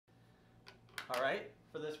All right,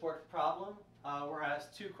 for this worked problem, we're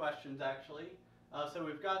asked two questions actually. So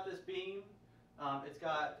we've got this beam. It's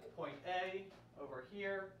got point A over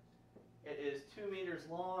here. It is 2 meters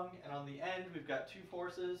long, and on the end we've got two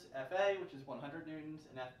forces, Fa, which is 100 newtons,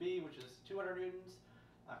 and Fb, which is 200 newtons,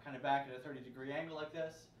 kind of back at a 30-degree angle like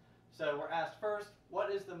this. So we're asked first,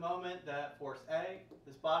 what is the moment that force A,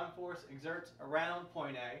 this bottom force, exerts around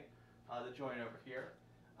point A, the joint over here.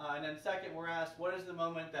 And then second, we're asked, what is the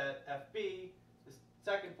moment that Fb, this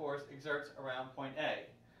second force, exerts around point A.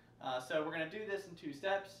 So we're going to do this in two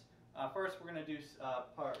steps. First, we're going to do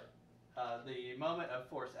the moment of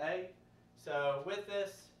force A. So with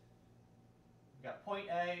this, we've got point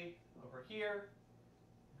A over here.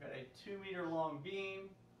 We've got a 2-meter long beam.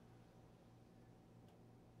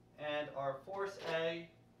 And our force A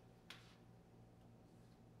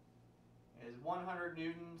is 100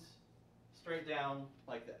 newtons straight down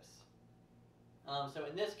like this. So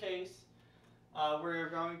in this case, we're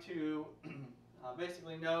going to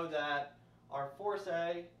basically know that our force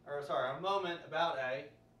A, or sorry, our moment about A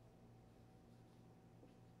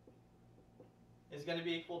is going to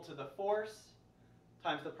be equal to the force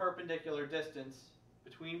times the perpendicular distance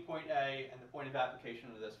between point A and the point of application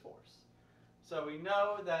of this force. So we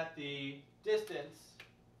know that the distance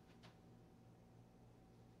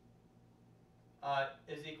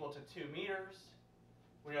is equal to 2 meters.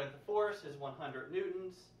 We know that the force is 100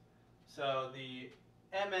 newtons. So the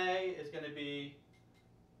MA is going to be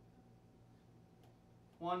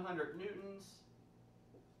 100 newtons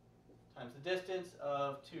times the distance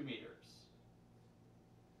of 2 meters.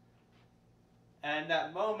 And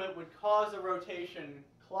that moment would cause a rotation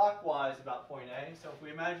clockwise about point A. So if we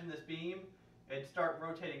imagine this beam, it'd start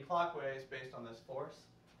rotating clockwise based on this force.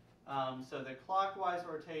 So the clockwise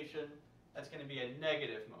rotation, that's going to be a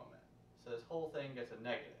negative moment. So this whole thing gets a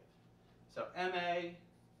negative. So MA,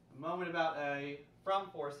 the moment about A, from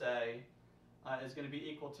force A, is going to be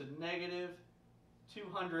equal to negative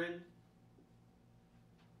 200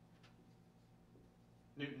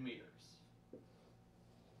 Newton meters.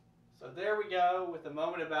 So there we go with the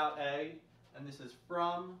moment about A, and this is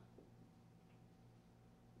from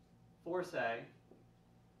force A.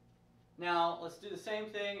 Now let's do the same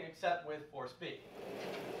thing except with force B.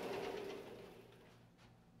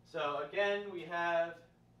 So again, we have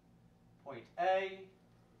point A,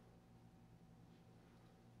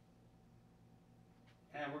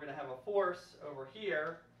 and we're going to have a force over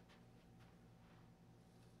here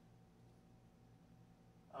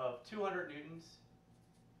of 200 newtons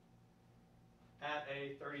at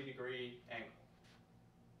a 30-degree angle.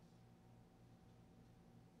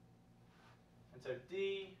 And so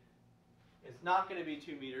D is not going to be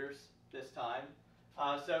 2 meters this time.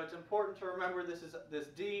 So it's important to remember this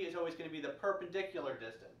D is always going to be the perpendicular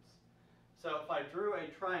distance. So if I drew a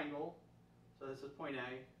triangle, so this is point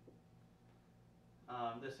A,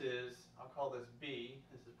 this is, I'll call this B,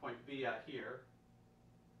 this is point B out here.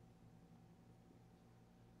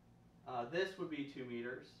 This would be 2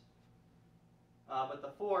 meters, but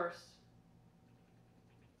the force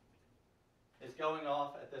is going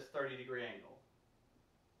off at this 30-degree angle.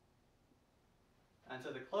 And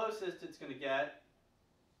so the closest it's going to get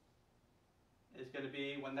is going to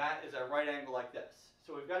be when that is a right angle like this.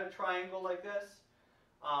 So we've got a triangle like this,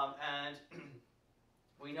 and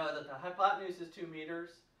we know that the hypotenuse is 2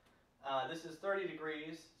 meters. This is 30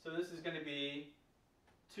 degrees, so this is going to be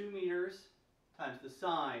 2 meters times the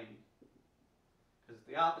sine, because it's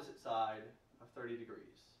the opposite side of 30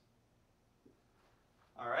 degrees.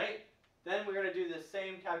 All right, then we're going to do the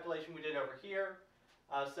same calculation we did over here.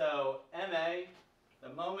 So MA,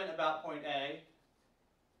 the moment about point A,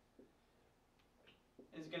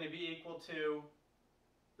 is going to be equal to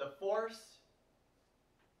the force.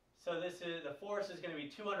 So the force is going to be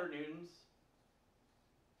 200 newtons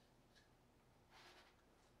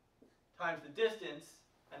times the distance,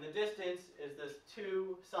 and the distance is this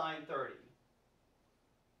 2 sine 30.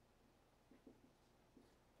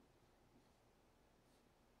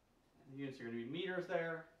 And the units are going to be meters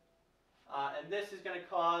there. And this is going to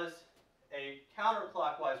cause a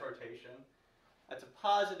counterclockwise rotation. That's a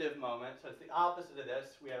positive moment, so it's the opposite of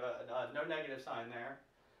this. We have no negative sign there.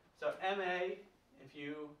 So MA, if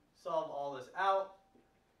you solve all this out,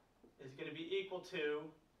 is going to be equal to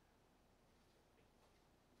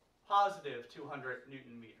positive 200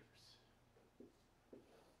 Newton meters.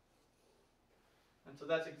 And so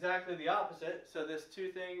that's exactly the opposite. So these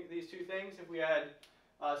two things, if we had,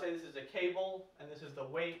 say this is a cable, and this is the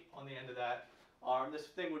weight on the end of that arm, this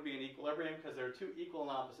thing would be in equilibrium because there are two equal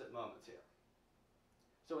and opposite moments here.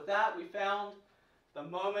 So with that, we found the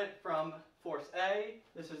moment from force A.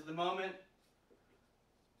 This is the moment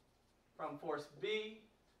from force B,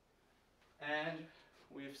 and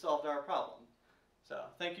we've solved our problem. So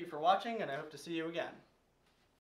thank you for watching, and I hope to see you again.